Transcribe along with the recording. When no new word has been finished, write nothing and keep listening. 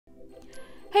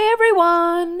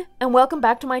everyone, and welcome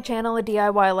back to my channel, A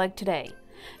DIY Like Today.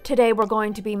 Today we're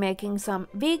going to be making some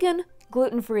vegan,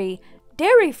 gluten-free,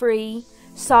 dairy-free,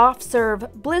 soft-serve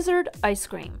Blizzard ice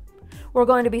cream. We're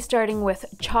going to be starting with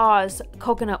Chaw's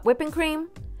coconut whipping cream.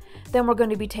 Then we're going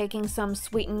to be taking some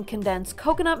sweetened condensed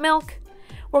coconut milk.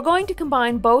 We're going to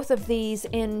combine both of these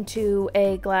into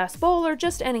a glass bowl or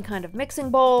just any kind of mixing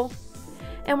bowl.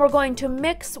 And we're going to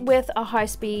mix with a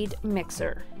high-speed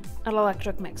mixer, an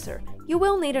electric mixer. You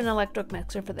will need an electric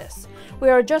mixer for this. We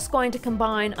are just going to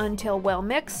combine until well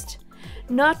mixed.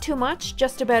 Not too much,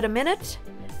 just about a minute.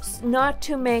 Not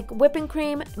to make whipping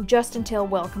cream, just until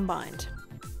well combined.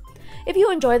 If you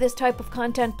enjoy this type of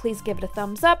content, please give it a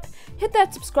thumbs up, hit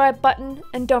that subscribe button,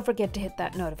 and don't forget to hit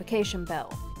that notification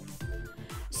bell.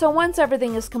 So once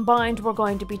everything is combined, we're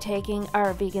going to be taking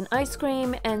our vegan ice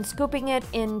cream and scooping it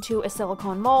into a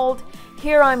silicone mold.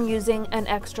 Here I'm using an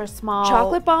extra small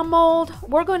chocolate bomb mold.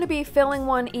 We're going to be filling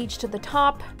one each to the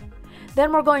top.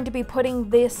 Then we're going to be putting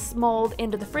this mold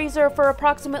into the freezer for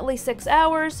approximately 6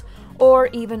 hours or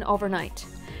even overnight.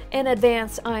 In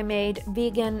advance, I made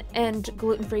vegan and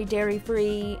gluten-free,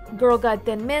 dairy-free Girl Guide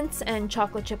Thin Mints and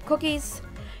chocolate chip cookies.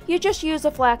 You just use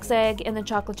a flax egg in the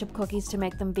chocolate chip cookies to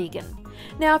make them vegan.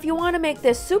 Now, if you want to make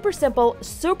this super simple,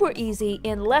 super easy,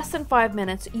 in less than 5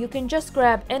 minutes, you can just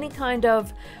grab any kind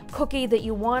of cookie that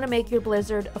you want to make your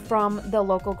Blizzard from the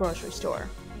local grocery store.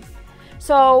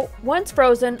 So, once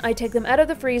frozen, I take them out of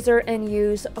the freezer and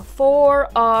use 4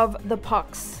 of the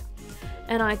pucks.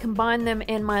 And I combine them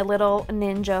in my little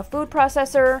Ninja food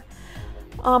processor.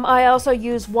 I also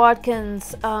use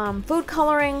Watkins food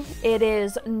coloring. It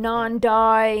is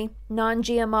non-dye,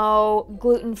 non-GMO,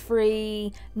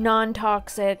 gluten-free,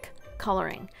 non-toxic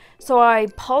coloring. So I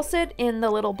pulse it in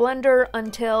the little blender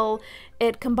until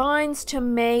it combines to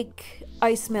make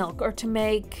ice milk or to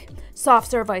make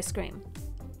soft serve ice cream.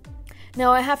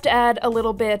 Now I have to add a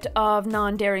little bit of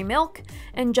non-dairy milk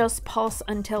and just pulse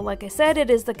until, like I said, it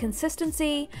is the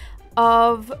consistency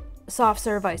of soft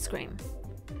serve ice cream.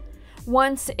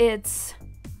 Once it's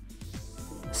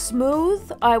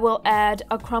smooth, I will add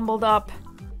a crumbled up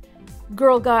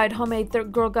homemade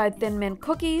Girl Guide Thin Mint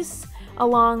cookies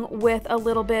along with a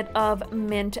little bit of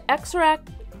mint extract,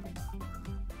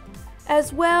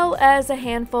 as well as a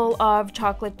handful of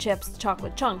chocolate chips,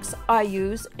 chocolate chunks. I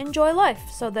use Enjoy Life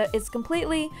so that it's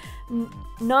completely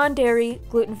non-dairy,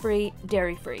 gluten-free,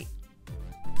 dairy-free.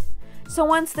 So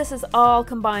once this is all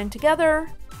combined together,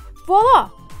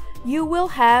 voila! You will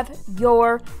have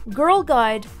your Girl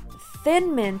Guide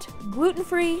Thin Mint,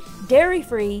 gluten-free,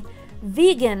 dairy-free,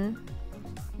 vegan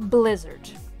Blizzard.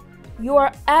 You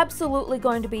are absolutely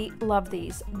going to love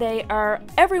these. They are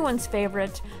everyone's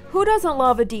favorite. Who doesn't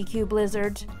love a DQ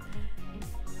Blizzard?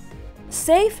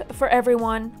 Safe for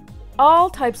everyone,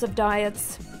 all types of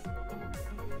diets,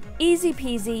 easy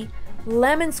peasy,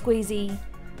 lemon squeezy.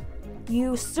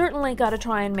 You certainly got to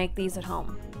try and make these at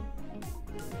home.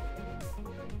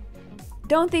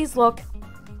 Don't these look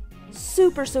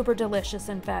super, super delicious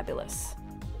and fabulous?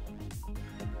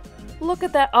 Look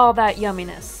at that, all that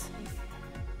yumminess.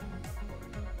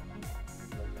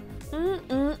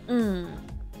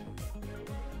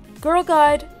 Girl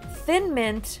Guide Thin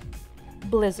Mint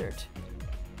Blizzard.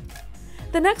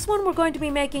 The next one we're going to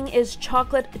be making is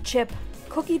chocolate chip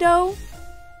cookie dough,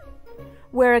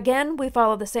 where again we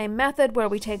follow the same method where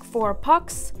we take 4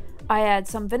 pucks. I add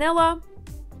some vanilla,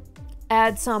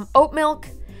 add some oat milk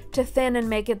to thin and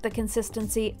make it the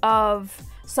consistency of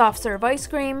soft serve ice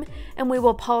cream, and we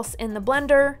will pulse in the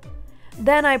blender.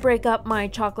 Then I break up my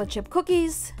chocolate chip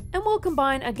cookies and we'll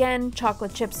combine again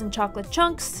chocolate chips and chocolate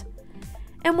chunks,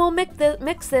 and we'll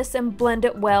mix this and blend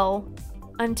it well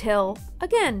until,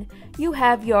 again, you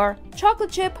have your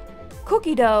chocolate chip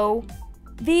cookie dough,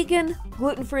 vegan,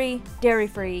 gluten-free,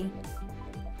 dairy-free,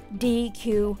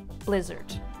 DQ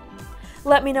Blizzard.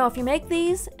 Let me know if you make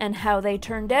these and how they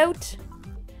turned out.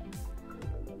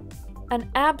 An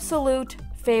absolute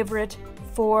favorite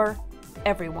for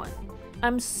everyone.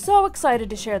 I'm so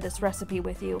excited to share this recipe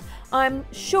with you. I'm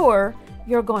sure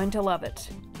you're going to love it.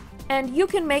 And you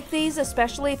can make these,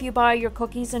 especially if you buy your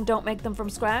cookies and don't make them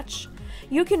from scratch.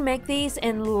 You can make these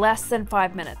in less than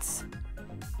 5 minutes.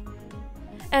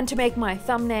 And to make my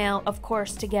thumbnail, of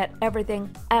course, to get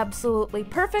everything absolutely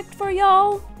perfect for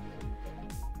y'all,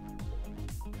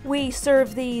 we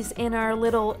serve these in our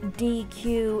little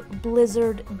DQ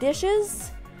Blizzard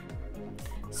dishes.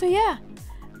 So yeah,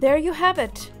 there you have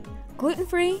it.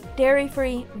 Gluten-free,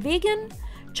 dairy-free, vegan,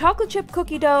 chocolate chip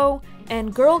cookie dough,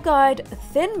 and Girl Guide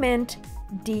Thin Mint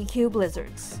DQ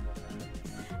Blizzards.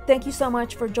 Thank you so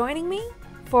much for joining me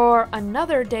for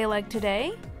another day like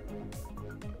today.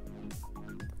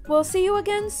 We'll see you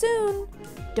again soon.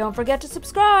 Don't forget to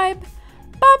subscribe.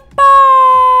 Bye-bye.